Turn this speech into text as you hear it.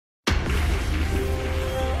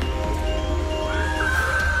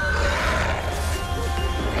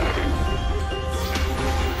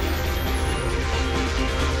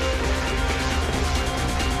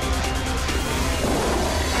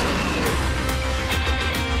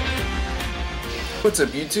What's up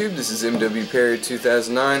YouTube? This is MWPirate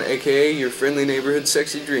 2009, aka your friendly neighborhood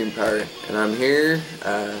sexy dream pirate. And I'm here,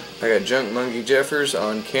 I got Junk Monkey Jeffers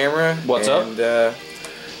on camera. What's up? And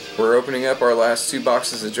we're opening up our last 2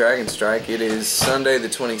 boxes of Dragon Strike. It is Sunday the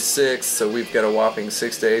 26th, so we've got a whopping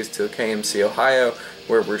 6 days till KMC Ohio,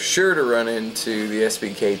 where we're sure to run into the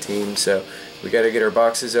SBK team. So we got to get our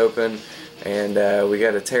boxes open, and we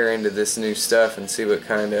got to tear into this new stuff and see what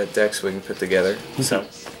kind of decks we can put together. So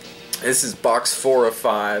this is box 4 of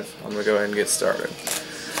 5. I'm going to go ahead and get started.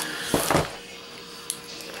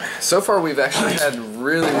 So far we've actually had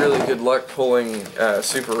really good luck pulling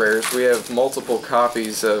super rares. We have multiple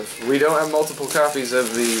copies of, we don't have multiple copies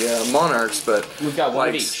of the Monarchs, but we've got one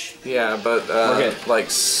of each. Yeah, but like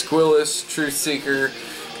Squillis, Truthseeker,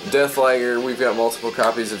 Deathlagger, we've got multiple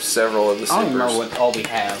copies of several of the supers. I don't remember what all we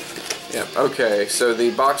have. Yeah, okay, so the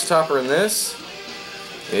box topper in this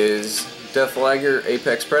is Deathlagger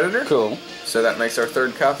Apex Predator. Cool. So that makes our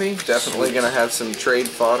 3rd copy. Definitely going to have some trade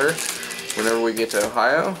fodder whenever we get to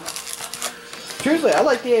Ohio. Truthfully, I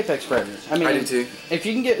like the Apex Predator. I mean, I do too. If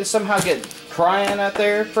you can somehow get Cryon out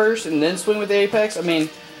there first and then swing with the Apex, I mean,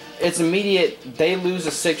 it's immediate. They lose a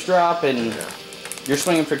 6-drop and you're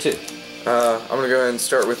swinging for 2. I'm going to go ahead and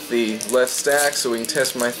start with the left stack so we can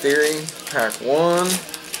test my theory. Pack 1.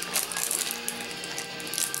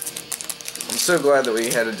 I'm so glad that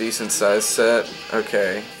we had a decent sized set.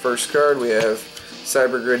 Okay, first card we have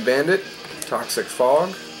Cyber Grid Bandit, Toxic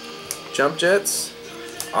Fog, Jump Jets,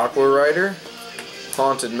 Aqua Rider,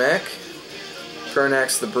 Haunted Mech,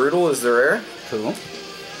 Kernax the Brutal is the rare. Cool.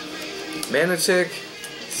 Manatic,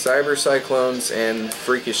 Cyber Cyclones, and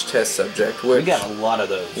Freakish Test Subject. Which, we got a lot of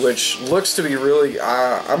those. Which looks to be really,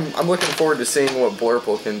 I'm looking forward to seeing what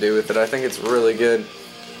Blurple can do with it. I think it's really good.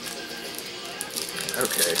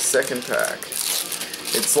 Okay, second pack.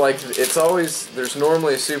 It's like, it's always, there's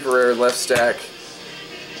normally a super rare left stack,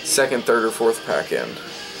 2nd, 3rd, or 4th pack in.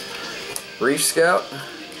 Reef Scout,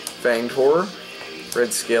 Fanged Horror,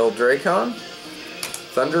 Red Scaled Dracon,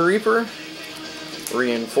 Thunder Reaper,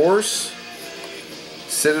 Reinforce,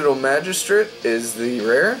 Citadel Magistrate is the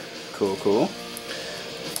rare. Cool, cool.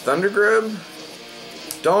 Thundergrub,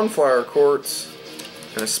 Dawnflower Quartz,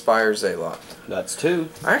 and Aspire Zalot. That's 2.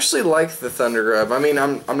 I actually like the Thundergrub. I mean,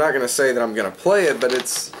 I'm not going to say that I'm going to play it, but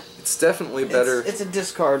it's definitely better. It's a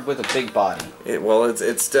discard with a big body. Well,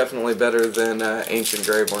 it's definitely better than Ancient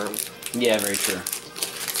Graveworm. Yeah, very true.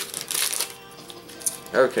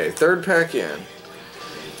 Okay, 3rd pack in.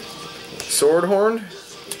 Swordhorn,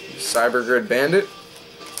 Cyber Grid Bandit,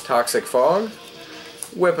 Toxic Fog,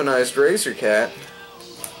 Weaponized Razor Cat,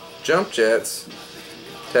 Jump Jets,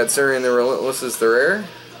 Tatsurian the Relentless is the rare.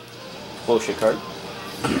 Bullshit card.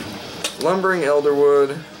 Lumbering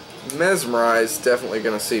Elderwood, Mesmerize, definitely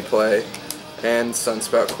going to see play, and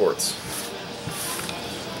Sunspout Quartz.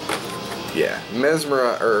 Yeah,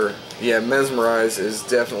 Mesmerize is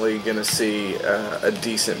definitely going to see a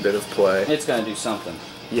decent bit of play. It's going to do something.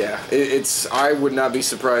 Yeah, I would not be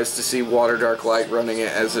surprised to see Water Dark Light running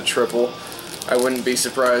it as a triple. I wouldn't be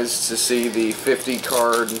surprised to see the 50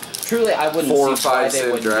 card. Truly, I wouldn't 4 or see why 5 they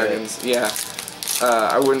Civ wouldn't Dragons. do it. Yeah.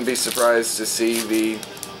 I wouldn't be surprised to see the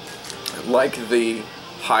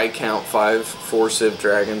high count 4 Civ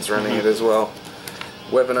Dragons running it as well.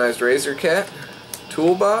 Weaponized Razor Cat,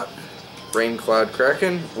 Toolbot, Raincloud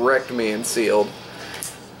Kraken, Wrecked Me and Sealed.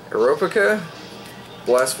 Aeropica,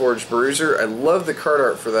 Blastforged Bruiser. I love the card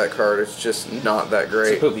art for that card, it's just not that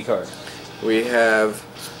great. It's a poopy card. We have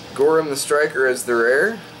Gorum the Striker as the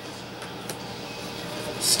rare,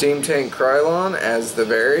 Steam Tank Krylon as the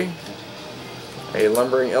very, a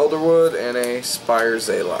Lumbering Elderwood, and a Spire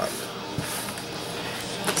Zalot.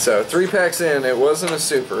 So 3 packs in, it wasn't a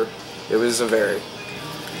super, it was a very.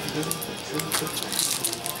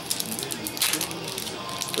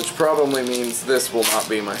 Which probably means this will not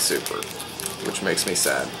be my super, which makes me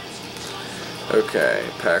sad. Okay,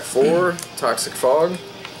 pack 4, Toxic Fog,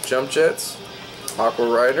 Jump Jets, Aqua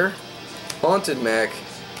Rider, Haunted Mech,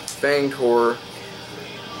 Fanged Horror,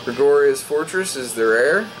 Gregoria's Fortress is the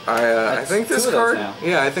rare. I think this card,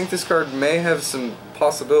 I think this card may have some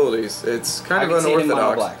possibilities. It's kind of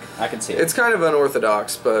unorthodox. I can see it. It's kind of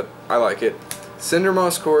unorthodox, but I like it.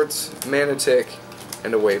 Cindermoss Quartz, Manatic,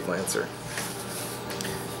 and a Wave Lancer.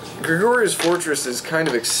 Gregoria's Fortress is kind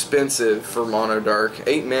of expensive for Mono Dark.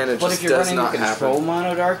 8 mana just does not happen. But if you're running the control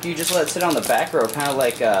Mono Dark, you just let it sit on the back row, kind of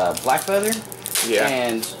like Black Feather. Yeah.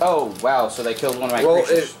 And, oh, wow, so they killed one of my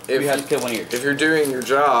creatures. You have to kill one of yours. If you're doing your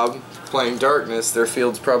job, playing Darkness, their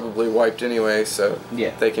field's probably wiped anyway, so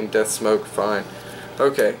they can Death Smoke fine.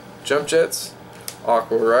 Okay, Jump Jets,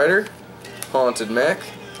 Aqua Rider, Haunted Mech,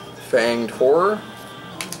 Fanged Horror,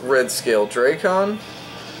 Red Scale Dracon.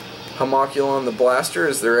 Homunculon the Blaster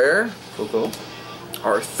is the rare. Cool.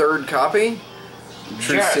 Our third copy,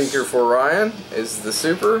 Truth Seeker for Ryan, is the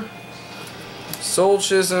super. Soul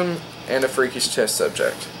Chism and a Freakish Test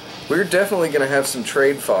Subject. We're definitely going to have some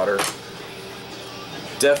trade fodder.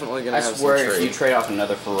 Definitely going to have some trade. I swear if you trade off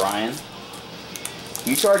another for Ryan,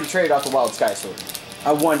 you already traded off the Wild Sky Sword.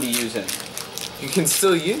 I wanted to use him. You can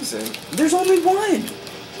still use him. There's only one.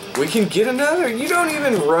 We can get another. You don't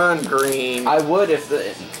even run green. I would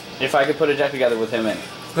if I could put a deck together with him in it.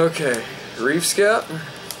 Okay. Reef Scout,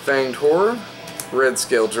 Fanged Horror, Red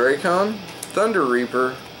Scale Dracon, Thunder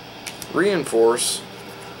Reaper, Reinforce,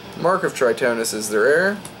 Mark of Tritonus is the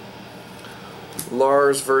rare,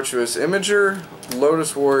 Lars Virtuous Imager,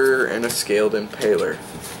 Lotus Warrior, and a Scaled Impaler.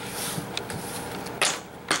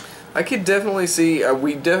 I could definitely see,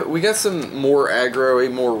 we got some more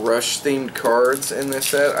aggro, more rush themed cards in this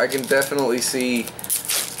set. I can definitely see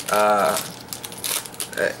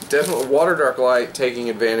definitely Water Dark Light taking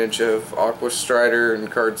advantage of Aqua Strider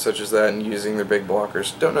and cards such as that and using their big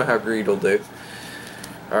blockers. Don't know how Greed will do.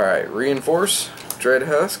 Alright, Reinforce, Dread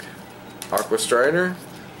Husk, Aqua Strider,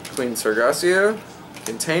 Queen Sargassio,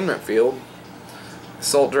 Containment Field,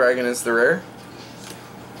 Salt Dragon is the rare,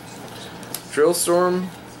 Drillstorm,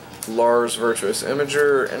 Lars Virtuous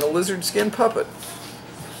Imager, and a Lizard Skin Puppet.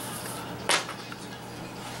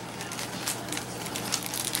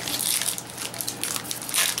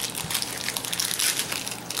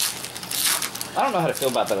 I don't know how to feel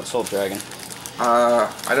about that Assault Dragon. I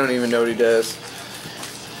don't even know what he does.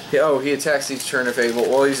 He attacks each turn if able.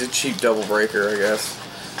 Well, he's a cheap double breaker, I guess.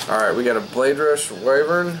 Alright, we got a Blade Rush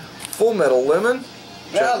Wyvern, Full Metal Lemon,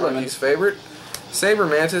 Jet Monkey's favorite, Saber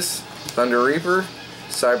Mantis, Thunder Reaper,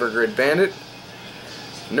 Cyber Grid Bandit,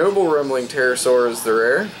 Noble Rumbling Pterosaur is the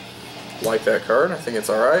rare. Like that card, I think it's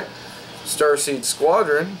alright. Starseed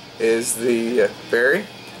Squadron is the berry.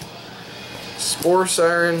 Spore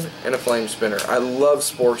Siren and a Flame Spinner. I love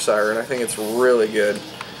Spore Siren. I think it's really good.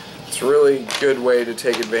 It's a really good way to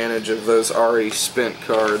take advantage of those already spent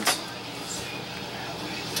cards.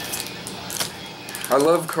 I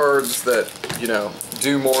love cards that, you know,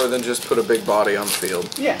 do more than just put a big body on the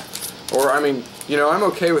field. Yeah. Or, I mean, you know, I'm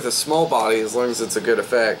okay with a small body as long as it's a good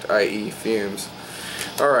effect, i.e. fumes.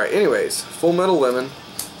 Alright, anyways, Full Metal Lemon,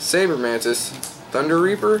 Saber Mantis, Thunder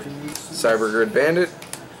Reaper, Cyber Grid Bandit,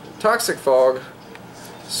 Toxic Fog,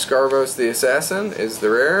 Scarvos the Assassin is the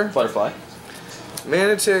rare, Butterfly,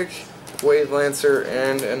 Manitic, Wave Lancer,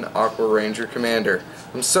 and an Aqua Ranger Commander.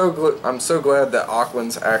 I'm so glad that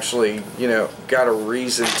Aquans actually, you know, got a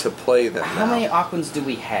reason to play them. How many Aquans do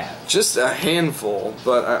we have? Just a handful,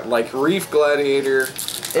 but like Reef Gladiator.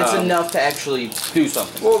 It's enough to actually do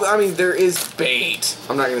something. Well, I mean, there is bait.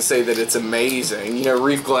 I'm not going to say that it's amazing. You know,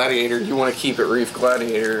 Reef Gladiator, you want to keep it Reef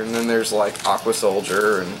Gladiator, and then there's like Aqua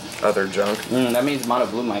Soldier and other junk. That means Mono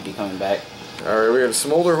Blue might be coming back. Alright, we got a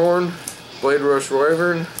Smolderhorn, Blade Rush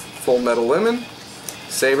Wyvern, Full Metal Lemon,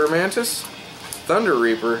 Saber Mantis, Thunder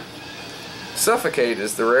Reaper, Suffocate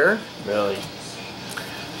is the rare. Really?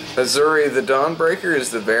 Azuri the Dawnbreaker is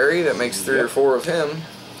the berry. That makes 3 or 4 of him.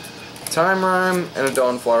 Time Rhyme, and a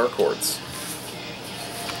Dawnflower Quartz.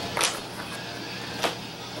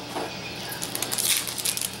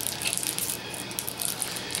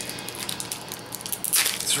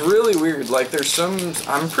 It's really weird. Like, there's some...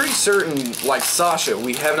 I'm pretty certain, like Sasha,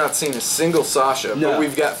 we have not seen a single Sasha, but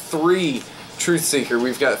we've got 3 Truth Seeker.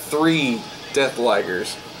 We've got 3 Death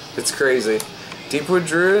Ligers. It's crazy. Deepwood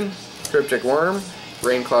Druid, Cryptic Worm,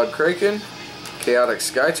 Raincloud Kraken, Chaotic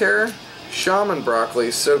Sky Terror, Shaman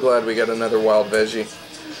Broccoli. So glad we got another Wild Veggie.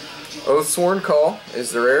 Oathsworn Call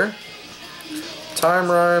is the rare.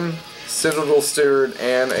 Time Rhyme, Citadel Steward,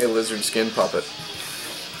 and a Lizard Skin Puppet.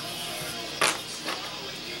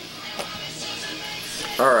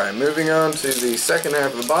 Alright, moving on to the second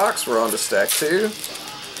half of the box. We're on to stack 2.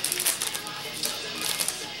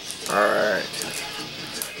 Alright.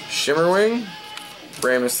 Shimmerwing,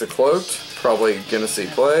 Ramus the Cloaked, probably gonna see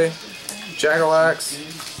play.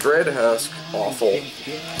 Jackalaxe, Dread Husk, awful.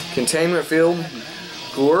 Containment Field,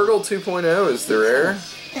 Glurgle 2.0 is the rare.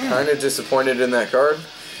 Kinda disappointed in that card.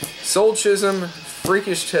 Soul Chism,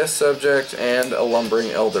 Freakish Test Subject, and a Lumbering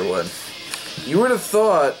Elderwood. You would have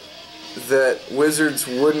thought that Wizards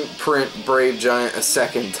wouldn't print Brave Giant a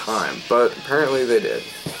second time, but apparently they did.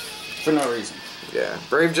 For no reason. Yeah,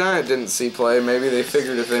 Brave Giant didn't see play. Maybe they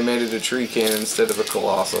figured if they made it a tree cannon instead of a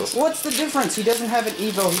Colossus. What's the difference? He doesn't have an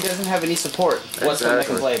Evo, he doesn't have any support. What's going to make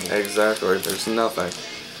him playable? Exactly, there's nothing.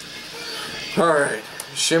 Alright,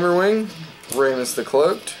 Shimmerwing, Ramus the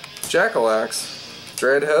Cloaked, Jackalaxe,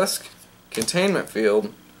 Dread Husk, Containment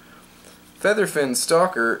Field, Featherfin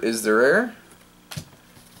Stalker is the rare.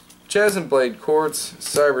 Chasm Blade Quartz,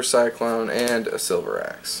 Cyber Cyclone, and a Silver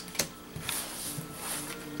Axe.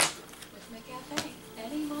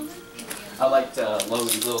 I liked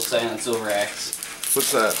Logan's little say on Silver Axe.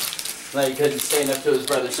 What's that? Like he couldn't stand up to his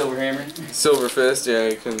brother Silver Hammer. Silver Fist, yeah,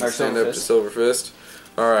 you can stand up to Silver Fist.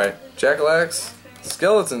 Alright, Jackalaxe,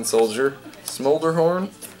 Skeleton Soldier, Smolderhorn,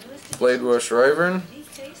 Bladewash Wyvern,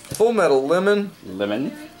 Full Metal Lemon,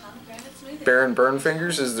 Baron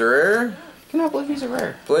Burnfingers is the rare. Cannot believe he's a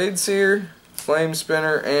rare. Blade Seer, Flame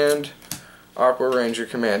Spinner, and Aqua Ranger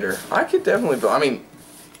Commander. I could definitely, I mean,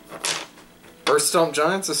 Earth Stomp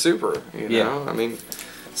Giant's a super, you know? I mean,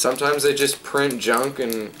 sometimes they just print junk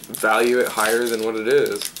and value it higher than what it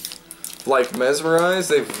is. Like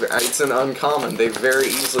Mesmerize, it's an uncommon. They very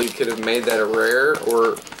easily could have made that a rare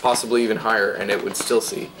or possibly even higher, and it would still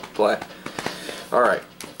see play. Alright,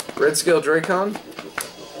 Red Scale Dracon,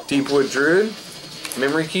 Deepwood Druid,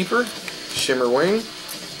 Memory Keeper, Shimmer Wing,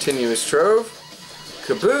 Tenuous Trove,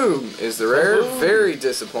 Kaboom is the rare. Very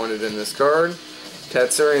disappointed in this card.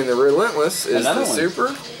 Tatsurian the Relentless is the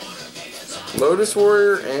super. Lotus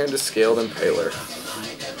Warrior and a Scaled Impaler.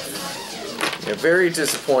 Yeah, very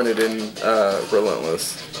disappointed in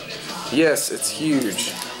Relentless. Yes, it's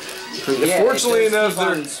huge. Yeah, fortunately enough,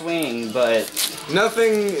 they're swing, but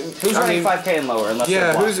nothing. Who's running 5K and lower?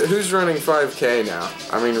 Unless who's running 5K now?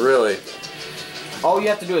 I mean, really. All you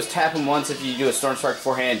have to do is tap him once if you do a Storm Strike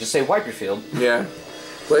beforehand. Just say wipe your field. Yeah.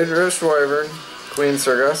 Blade Rush Wyvern, Queen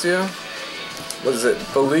Sargassio. What is it?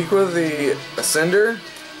 Beliqua the Ascender,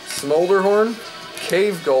 Smolderhorn,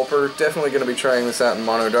 Cave Gulper. Definitely going to be trying this out in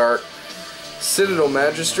Mono Dark. Citadel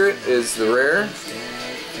Magistrate is the rare.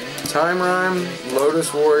 Time Rhyme,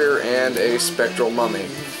 Lotus Warrior, and a Spectral Mummy.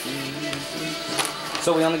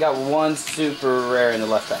 So we only got one super rare in the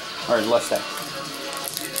left deck, or in the left deck.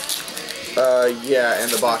 Yeah, and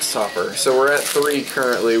the box topper. So we're at 3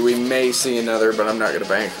 currently. We may see another, but I'm not going to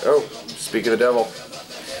bank. Oh, speak of the devil.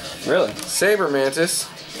 Really? Saber Mantis,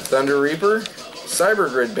 Thunder Reaper, Cyber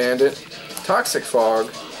Grid Bandit, Toxic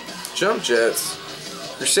Fog, Jump Jets,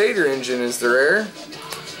 Crusader Engine is the rare.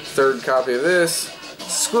 3rd copy of this.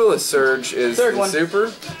 Squillis Surge is the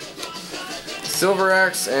super. Silver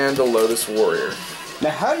Axe and a Lotus Warrior.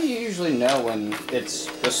 Now, how do you usually know when it's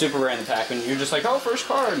a super rare in the pack? And you're just like, oh, first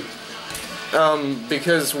card.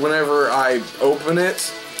 Because whenever I open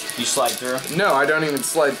it... You slide through? No, I don't even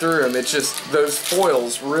slide through them. It's just those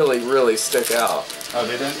foils really, really stick out. Oh,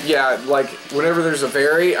 do they? Yeah, like whenever there's a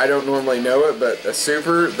vary, I don't normally know it, but a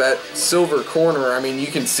super, that silver corner, I mean, you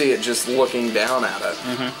can see it just looking down at it.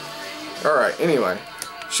 Mm-hmm. Alright, anyway.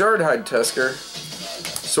 Shardhide Tusker,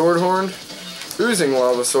 Swordhorn, Oozing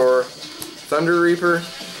Lavasaur, Thunder Reaper,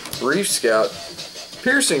 Reef Scout,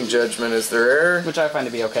 Piercing Judgment is their rare. Which I find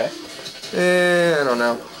to be okay. I don't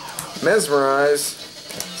know. Mesmerize,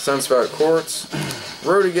 Sunspout Quartz,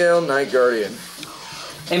 Rotigale, Night Guardian.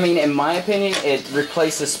 I mean, in my opinion, it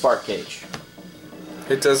replaces Spark Cage.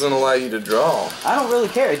 It doesn't allow you to draw. I don't really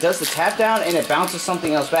care. It does the tap down and it bounces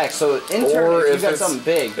something else back. So in turn, if you got something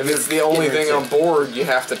big, if it's the only thing on board, you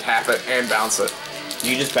have to tap it and bounce it.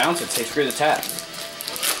 You just bounce it. Say screw the tap.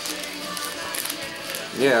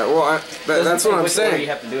 Yeah, well, that's what I'm saying. You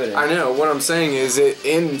have to do it in. I know. What I'm saying is it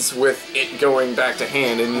ends with it going back to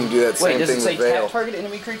hand, and you can do that same thing with Veil. Wait, does it say tap target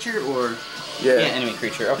enemy creature or? Yeah. Yeah, enemy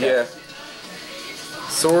creature. Okay. Yeah.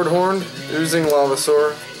 Swordhorn, Oozing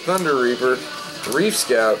Lavasaur, Thunder Reaper, Reef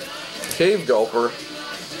Scout, Cave Gulper,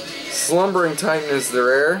 Slumbering Titan is the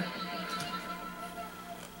rare.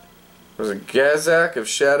 There's a Gazak of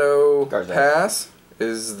Shadow Pass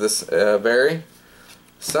is this berry.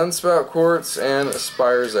 Sunspout Quartz and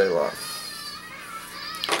Aspire Zalok.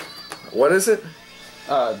 What is it?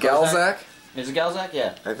 Galzak? Is it Galzak?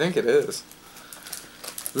 Yeah. I think it is.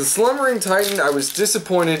 The Slumbering Titan, I was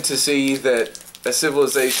disappointed to see that a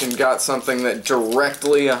civilization got something that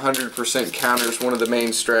directly 100% counters one of the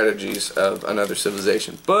main strategies of another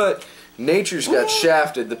civilization. But Nature's got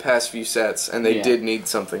shafted the past few sets, and they did need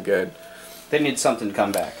something good. They need something to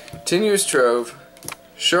come back. Tenuous Trove,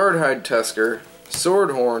 Shardhide Tusker,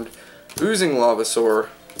 Swordhorn, Oozing Lavasaur,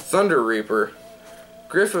 Thunder Reaper,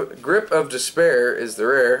 Grip of Despair is the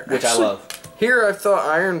rare. Which I love. Here I thought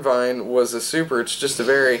Iron Vine was a super. It's just a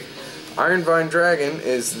very... Iron Vine Dragon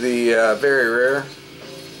is the very rare.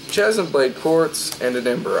 Chasm Blade Quartz and an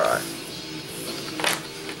Ember Eye.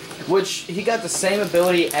 Which, he got the same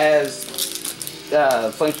ability as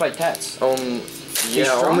Flamespike Tats.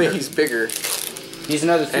 Only he's bigger. He's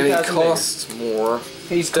another 2,000 and he costs more.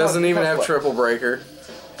 He doesn't even have Triple Breaker.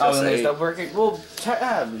 Oh, and there's Double Breaker? Well,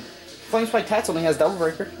 Flamespike Tats only has Double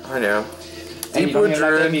Breaker. I know. And you don't Deepwood even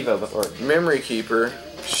have to Druid, Evo before. Memory Keeper,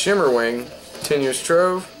 Shimmerwing, Tenuous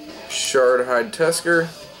Trove, Shardhide Tusker,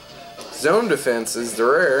 Zone Defense is the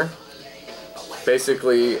rare,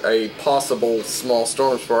 basically a possible small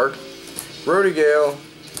Storm Spark, Rodigale,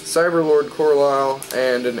 Cyberlord Corlisle,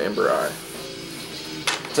 and an Ember Eye.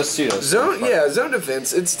 It's a pseudo. Zone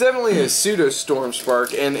Defense. It's definitely a pseudo Storm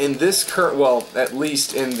Spark, and in this current, well, at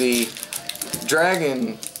least in the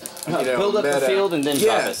Dragon, build up meta, the field and then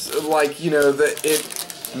drop it. like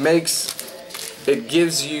it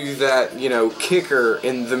gives you that kicker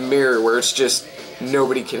in the mirror where it's just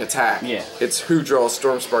nobody can attack. Yeah. It's who draws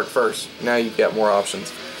Storm Spark first. Now you've got more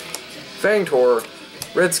options. Fanged Horror,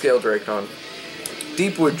 Red Scale Dracon,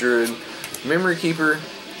 Deepwood Druid, Memory Keeper,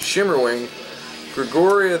 Shimmerwing,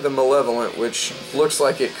 Gregoria the Malevolent, which looks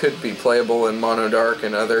like it could be playable in Mono Dark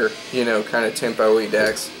and other, kind of tempo-y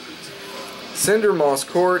decks. Cinder Moss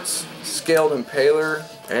Quartz, Scaled Impaler,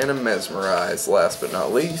 and a Mesmerize, last but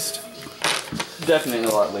not least. Definitely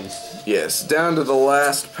not least. Yes, down to the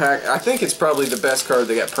last pack. I think it's probably the best card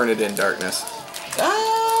that got printed in Darkness.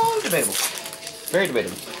 Debatable. Very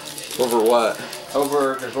debatable. Over what?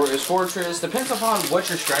 Over Gregoria's Fortress. Depends upon what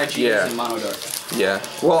your strategy is in Mono Dark. Yeah.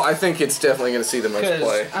 Well, I think it's definitely going to see the most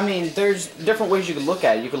play. I mean, there's different ways you can look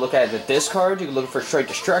at it. You could look at it at this card, you could look for straight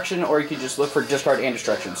destruction, or you could just look for discard and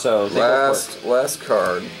destruction. So last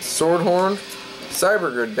card. Swordhorn,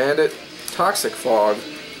 Cybergrid Bandit, Toxic Fog,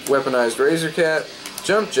 Weaponized Razorcat,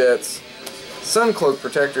 Jump Jets, Suncloak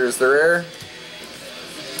Protector is the rare,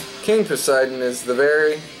 King Poseidon is the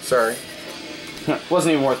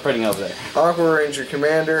wasn't even worth putting over there. Aqua Ranger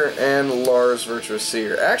Commander, and Lars Virtuous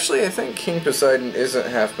Seer. Actually, I think King Poseidon isn't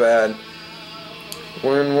half bad.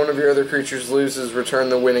 When one of your other creatures loses, return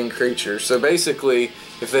the winning creature. So basically,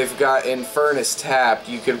 if they've got Infernus tapped,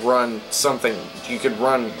 you could run something. You could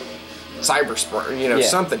run Cyberspur,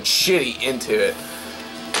 something shitty into it,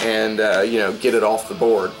 and get it off the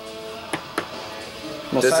board.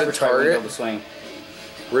 Well, does it target? The swing.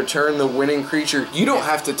 Return the winning creature. You don't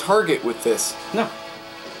have to target with this. No.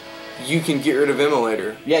 You can get rid of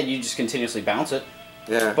Immolator. Yeah, you just continuously bounce it.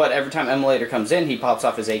 Yeah. But every time Immolator comes in, he pops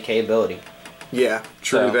off his AK ability. Yeah,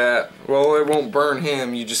 true that. Well, it won't burn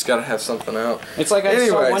him. You just gotta have something out. It's like I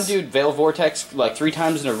saw one dude Veil Vortex like 3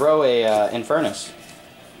 times in a row a Infernus.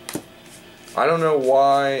 I don't know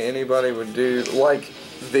why anybody would do like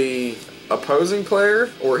the opposing player,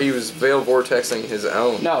 or he was Veil Vortexing his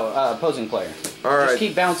own. No, opposing player. All right. Just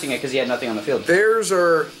keep bouncing it because he had nothing on the field. There's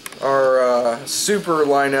our super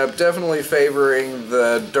lineup, definitely favoring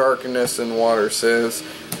the Darkness and Water Sieves.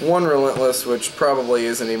 One Relentless, which probably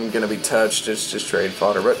isn't even going to be touched. It's just trade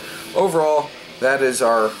fodder. But overall, that is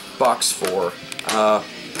our box 4.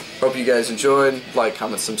 Hope you guys enjoyed. Like,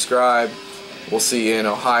 comment, subscribe. We'll see you in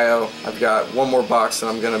Ohio. I've got one more box that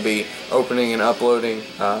I'm going to be opening and uploading.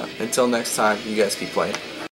 Until next time, you guys keep playing.